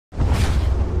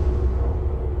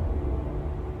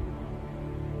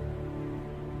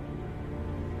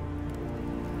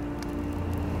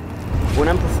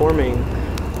performing,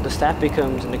 the staff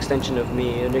becomes an extension of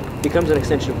me, and it becomes an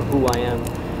extension of who I am.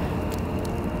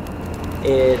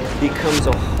 It becomes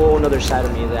a whole other side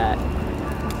of me that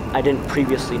I didn't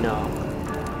previously know.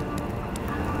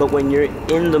 But when you're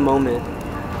in the moment,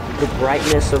 the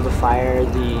brightness of the fire,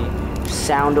 the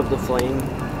sound of the flame,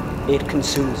 it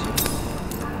consumes you.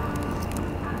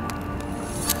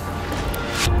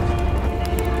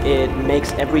 It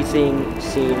makes everything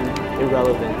seem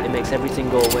irrelevant. It makes everything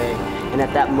go away. And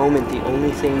at that moment, the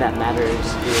only thing that matters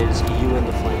is you and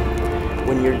the flame.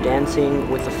 When you're dancing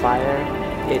with the fire,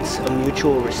 it's a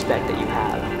mutual respect that you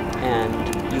have.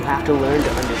 And you have to learn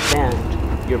to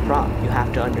understand your prop. You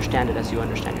have to understand it as you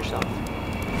understand yourself.